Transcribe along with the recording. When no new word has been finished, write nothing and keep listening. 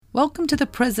Welcome to the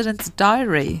President's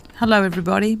Diary. Hello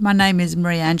everybody, my name is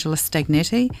Mariangela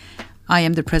Stagnitti. I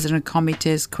am the President of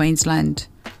Comites Queensland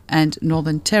and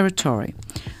Northern Territory.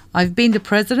 I've been the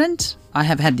President, I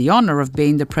have had the honour of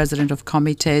being the President of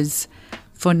Comites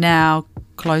for now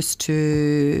close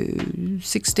to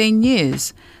 16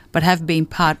 years, but have been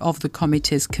part of the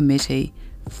Comites Committee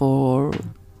for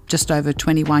just over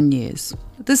 21 years.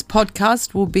 This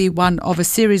podcast will be one of a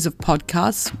series of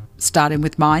podcasts, starting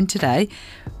with mine today,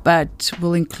 but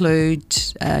will include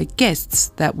guests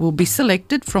that will be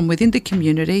selected from within the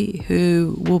community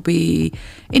who will be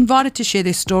invited to share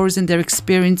their stories and their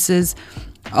experiences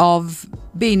of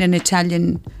being an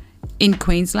Italian in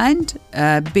Queensland,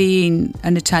 being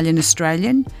an Italian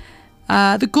Australian,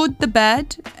 the good, the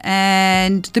bad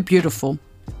and the beautiful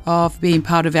of being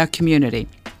part of our community.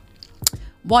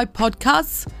 Why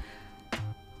podcasts?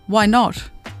 Why not?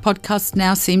 Podcasts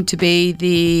now seem to be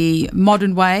the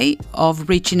modern way of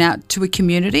reaching out to a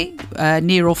community,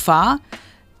 near or far,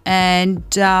 and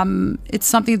it's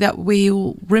something that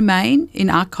will remain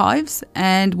in archives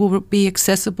and will be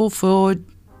accessible for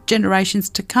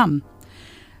generations to come.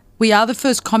 We are the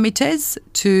first comites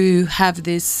to have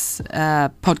this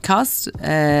podcast,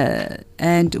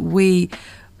 and we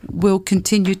will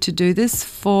continue to do this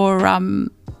for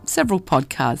several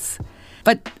podcasts.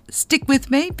 But stick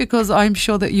with me because I'm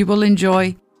sure that you will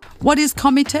enjoy. What is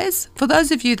Comites? For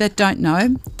those of you that don't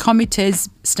know, Comites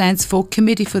stands for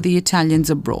Committee for the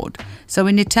Italians Abroad. So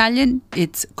in Italian,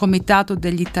 it's Comitato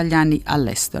degli Italiani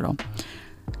all'estero.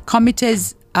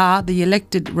 Comites are the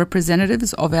elected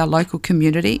representatives of our local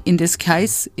community. In this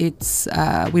case,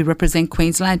 we represent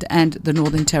Queensland and the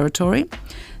Northern Territory.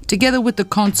 Together with the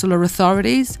consular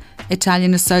authorities,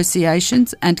 Italian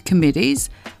associations and committees,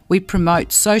 we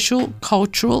promote social,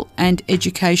 cultural and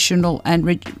educational and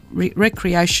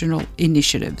recreational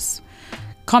initiatives.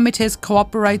 Comites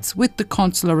cooperates with the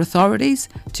consular authorities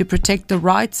to protect the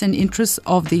rights and interests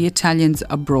of the Italians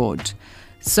abroad.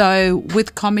 So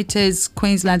with Comites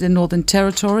Queensland and Northern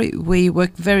Territory, we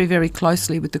work very, very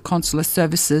closely with the consular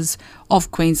services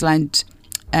of Queensland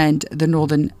and the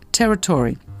Northern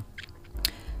Territory.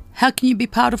 How can you be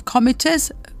part of Comites?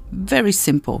 Very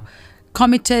simple.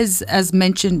 Comites, as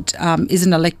mentioned, is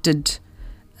an elected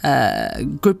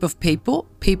group of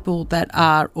people that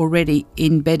are already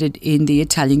embedded in the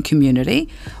Italian community,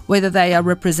 whether they are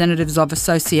representatives of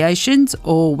associations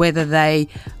or whether they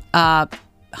are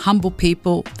humble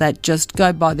people that just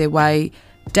go by their way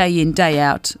day in, day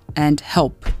out and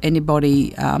help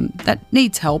anybody that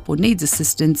needs help or needs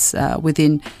assistance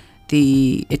within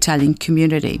the Italian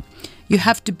community. You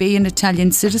have to be an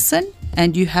Italian citizen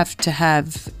and you have to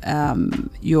have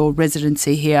your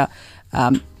residency here,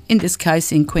 in this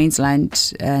case in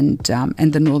Queensland and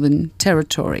the Northern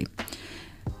Territory.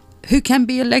 Who can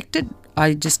be elected?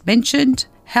 I just mentioned.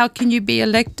 How can you be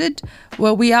elected?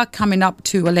 Well, we are coming up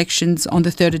to elections on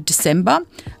the 3rd of December.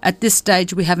 At this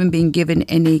stage, we haven't been given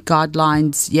any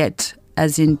guidelines yet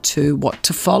as into what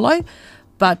to follow.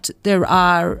 But there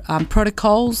are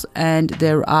protocols and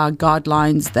there are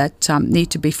guidelines that need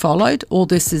to be followed. All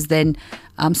this is then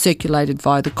circulated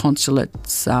via the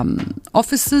consulate's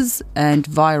offices and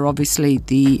via, obviously,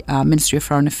 the Ministry of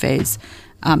Foreign Affairs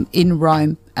in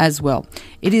Rome as well.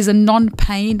 It is a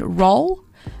non-paying role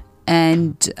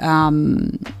and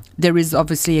there is,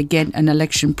 obviously, again, an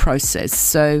election process.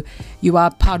 So you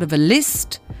are part of a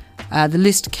list. The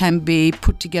list can be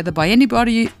put together by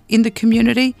anybody in the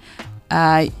community.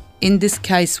 In this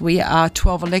case, we are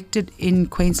 12 elected in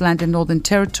Queensland and Northern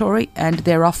Territory, and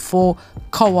there are 4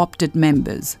 co-opted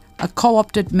members. A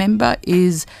co-opted member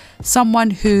is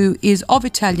someone who is of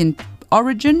Italian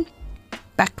origin,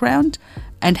 background,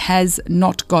 and has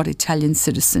not got Italian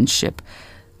citizenship.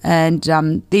 And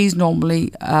these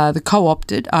normally, the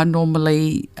co-opted, are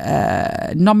normally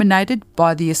nominated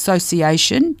by the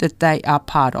association that they are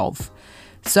part of.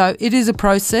 So it is a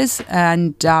process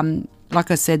and like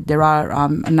I said, there are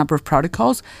a number of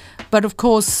protocols, but of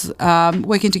course,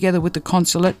 working together with the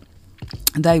consulate,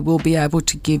 they will be able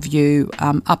to give you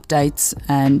updates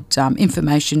and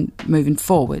information moving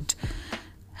forward.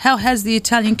 How has the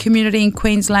Italian community in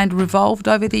Queensland evolved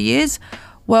over the years?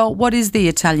 Well, what is the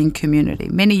Italian community?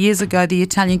 Many years ago, the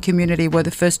Italian community were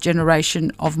the first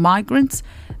generation of migrants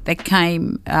that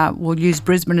came, we'll use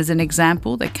Brisbane as an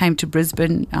example, that came to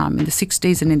Brisbane in the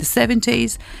 60s and in the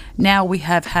 70s. Now we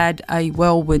have had a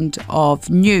whirlwind of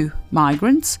new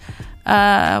migrants,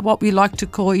 what we like to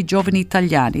call i giovani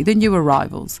italiani, the new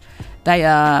arrivals. They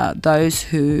are those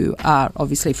who are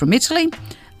obviously from Italy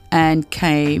and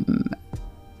came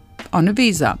on a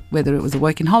visa, whether it was a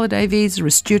working holiday visa,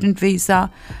 a student visa,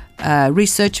 a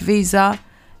research visa,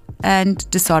 and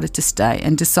decided to stay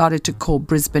and decided to call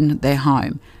Brisbane their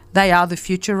home. They are the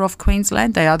future of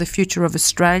Queensland. They are the future of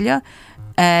Australia.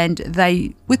 And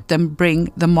they, with them,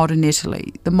 bring the modern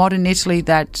Italy. The modern Italy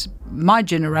that my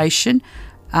generation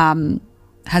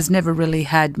has never really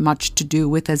had much to do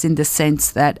with, as in the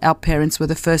sense that our parents were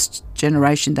the first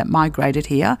generation that migrated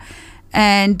here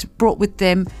and brought with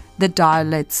them the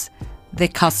dialects, their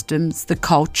customs, the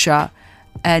culture,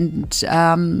 and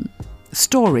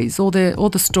stories, all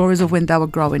the stories of when they were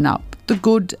growing up, the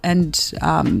good and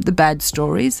the bad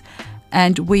stories.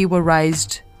 And we were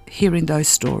raised hearing those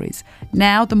stories.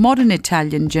 Now, the modern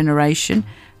Italian generation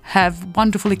have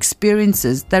wonderful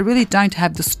experiences. They really don't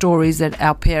have the stories that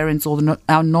our parents or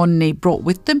our nonni brought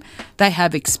with them. They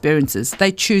have experiences.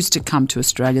 They choose to come to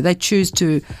Australia. They choose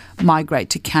to migrate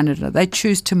to Canada. They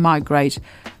choose to migrate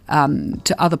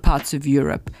to other parts of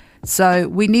Europe. So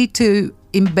we need to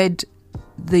embed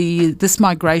this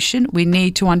migration. We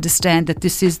need to understand that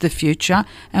this is the future,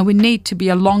 and we need to be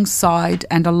alongside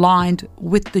and aligned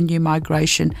with the new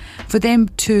migration for them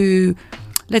to,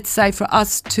 let's say, for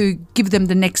us to give them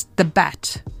the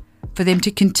bat, for them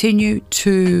to continue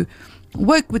to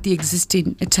work with the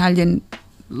existing Italian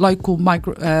local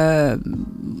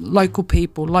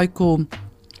people, local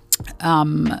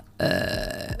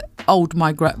old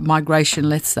migration,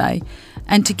 let's say,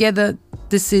 and together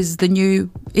this is the new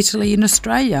Italy in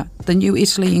Australia, the new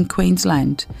Italy in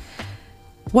Queensland.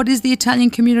 What is the Italian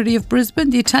community of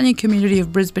Brisbane? The Italian community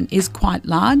of Brisbane is quite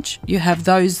large. You have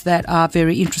those that are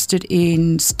very interested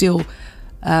in still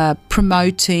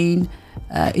promoting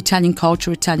Italian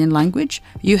culture, Italian language.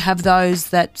 You have those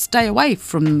that stay away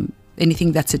from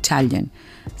anything that's Italian.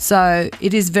 So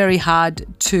it is very hard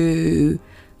to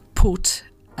put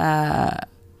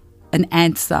an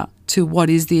answer to what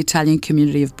is the Italian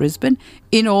community of Brisbane.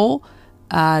 In all,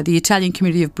 the Italian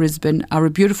community of Brisbane are a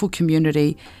beautiful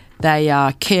community. They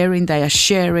are caring, they are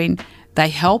sharing, they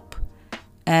help,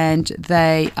 and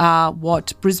they are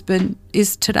what Brisbane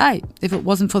is today. If it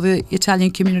wasn't for the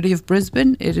Italian community of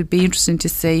Brisbane, it would be interesting to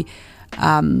see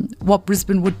what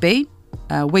Brisbane would be,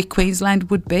 where Queensland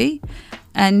would be,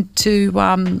 and to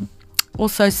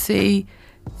also see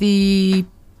the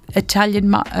Italian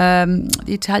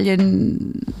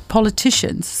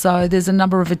politicians. So there's a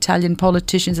number of Italian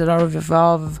politicians that are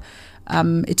of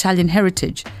Italian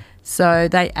heritage. So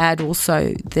they add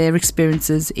also their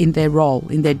experiences in their role,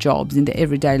 in their jobs, in their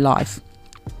everyday life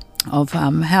of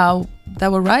how they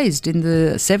were raised in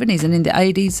the 70s and in the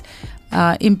 80s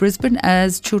in Brisbane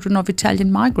as children of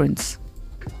Italian migrants.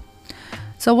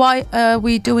 So why are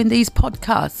we doing these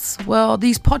podcasts? Well,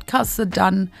 these podcasts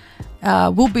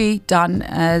will be done,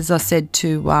 as I said,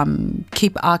 to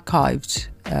keep archived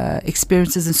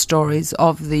experiences and stories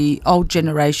of the old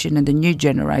generation and the new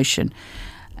generation.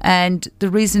 And the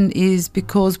reason is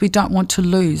because we don't want to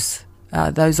lose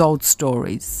those old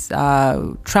stories.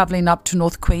 Travelling up to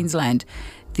North Queensland,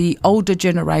 the older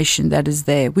generation that is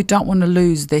there, we don't want to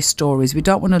lose their stories. We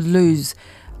don't want to lose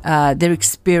their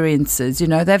experiences. You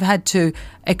know, they've had to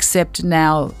accept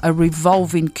now a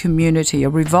revolving community, a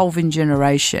revolving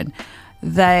generation.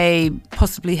 They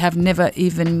possibly have never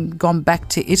even gone back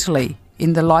to Italy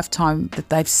in the lifetime that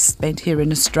they've spent here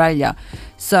in Australia.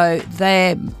 So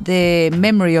their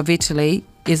memory of Italy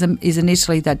is an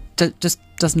Italy that just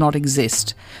does not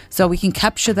exist. So we can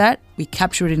capture that. We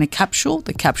capture it in a capsule,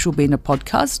 the capsule being a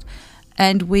podcast,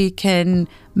 and we can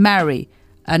marry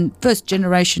a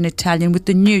first-generation Italian with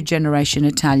the new generation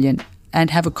Italian and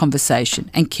have a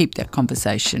conversation and keep that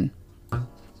conversation.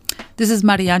 This is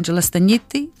Mariangela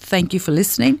Stagnitti. Thank you for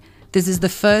listening. This is the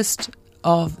first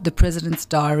of the President's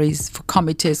Diaries for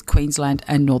Comites Queensland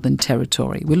and Northern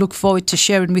Territory. We look forward to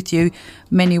sharing with you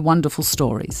many wonderful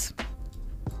stories.